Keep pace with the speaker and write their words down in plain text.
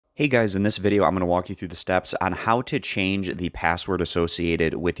Hey guys, in this video, I'm going to walk you through the steps on how to change the password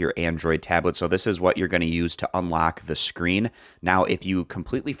associated with your Android tablet. So this is what you're going to use to unlock the screen. Now, if you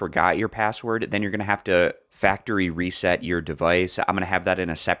completely forgot your password, then you're going to have to factory reset your device. I'm going to have that in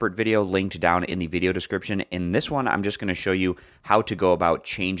a separate video linked down in the video description. In this one, I'm just going to show you how to go about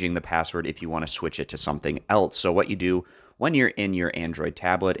changing the password if you want to switch it to something else. So what you do when you're in your Android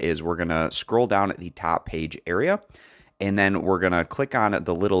tablet is we're going to scroll down at the top page area. And then we're going to click on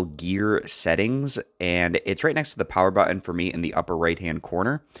the little gear settings, and it's right next to the power button for me in the upper right-hand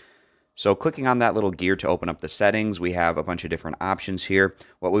corner. So clicking on that little gear to open up the settings, we have a bunch of different options here.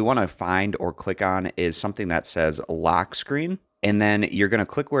 What we want to find or click on is something that says lock screen. And then you're going to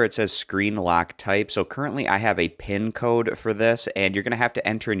click where it says screen lock type. So currently I have a PIN code for this, and you're going to have to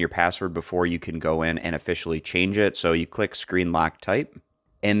enter in your password before you can go in and officially change it. So you click screen lock type.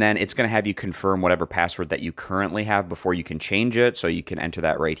 And then it's going to have you confirm whatever password that you currently have before you can change it. So you can enter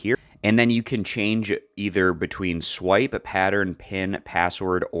that right here. And then you can change either between swipe, pattern, pin,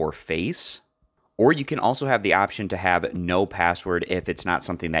 password, or face. Or you can also have the option to have no password if it's not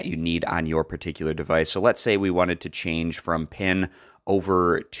something that you need on your particular device. So let's say we wanted to change from pin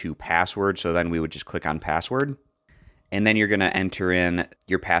over to password. So then we would just click on password. And then you're going to enter in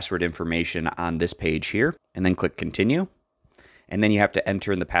your password information on this page here. And then click continue. And then you have to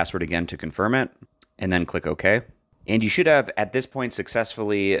enter in the password again to confirm it, and then click OK. And you should have, at this point,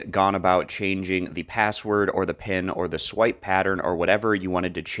 successfully gone about changing the password or the PIN or the swipe pattern or whatever you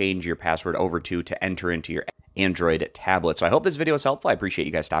wanted to change your password over to enter into your Android tablet. So I hope this video was helpful. I appreciate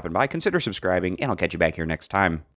you guys stopping by. Consider subscribing, and I'll catch you back here next time.